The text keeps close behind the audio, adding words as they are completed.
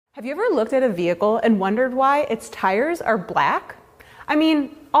Have you ever looked at a vehicle and wondered why its tires are black? I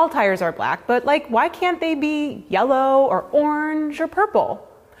mean, all tires are black, but why can't they be yellow or orange or purple?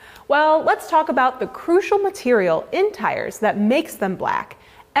 Well, let's talk about the crucial material in tires that makes them black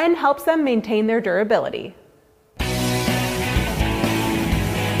and helps them maintain their durability.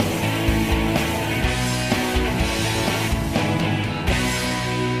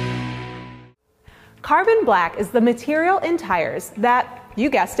 Carbon black is the material in tires that, you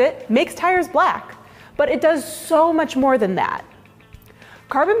guessed it, makes tires black. But it does so much more than that.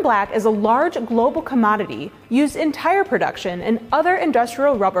 Carbon black is a large global commodity used in tire production and other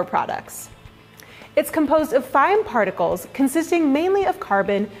industrial rubber products. It's composed of fine particles consisting mainly of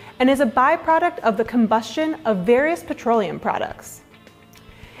carbon and is a byproduct of the combustion of various petroleum products.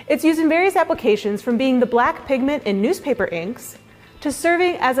 It's used in various applications, from being the black pigment in newspaper inks to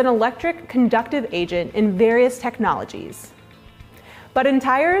serving as an electric conductive agent in various technologies. But in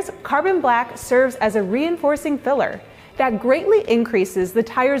tires, carbon black serves as a reinforcing filler that greatly increases the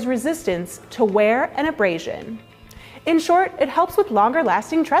tire's resistance to wear and abrasion. In short, it helps with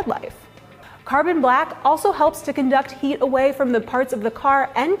longer-lasting tread life. Carbon black also helps to conduct heat away from the parts of the car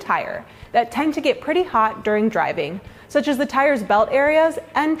and tire that tend to get pretty hot during driving, such as the tire's belt areas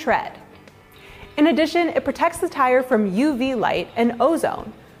and tread. In addition, it protects the tire from UV light and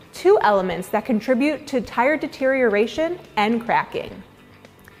ozone, two elements that contribute to tire deterioration and cracking.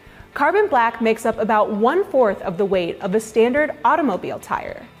 Carbon black makes up about 1/4 of the weight of a standard automobile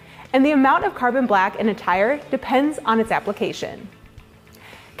tire, and the amount of carbon black in a tire depends on its application.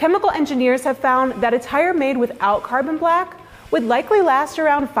 Chemical engineers have found that a tire made without carbon black would likely last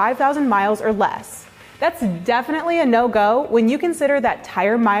around 5,000 miles or less. That's definitely a no-go when you consider that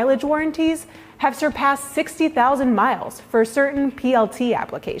tire mileage warranties have surpassed 60,000 miles for certain PLT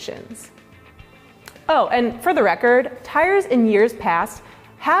applications. Oh, and for the record, tires in years past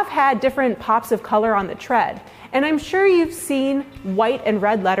have had different pops of color on the tread, and I'm sure you've seen white and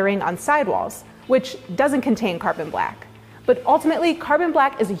red lettering on sidewalls, which doesn't contain carbon black. But ultimately, carbon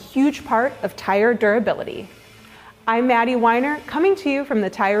black is a huge part of tire durability. I'm Maddie Weiner, coming to you from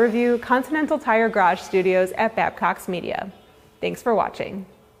the Tire Review Continental Tire Garage Studios at Babcock's Media. Thanks for watching.